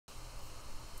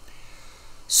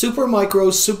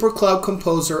Supermicro's SuperCloud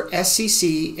Composer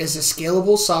SCC is a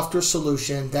scalable software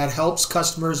solution that helps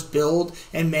customers build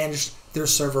and manage their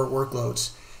server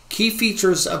workloads. Key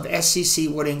features of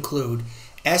SCC would include: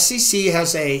 SCC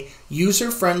has a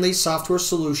user-friendly software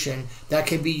solution that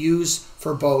can be used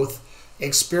for both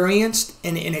experienced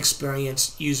and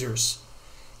inexperienced users.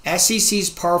 SCC's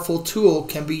powerful tool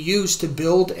can be used to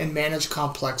build and manage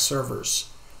complex servers.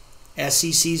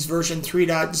 SCC's version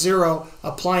 3.0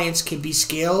 appliance can be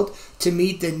scaled to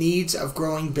meet the needs of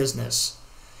growing business.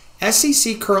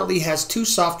 SCC currently has two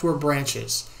software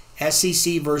branches.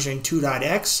 SCC version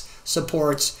 2.x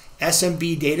supports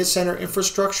SMB data center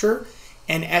infrastructure,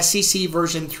 and SCC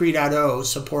version 3.0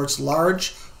 supports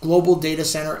large global data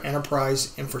center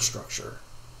enterprise infrastructure.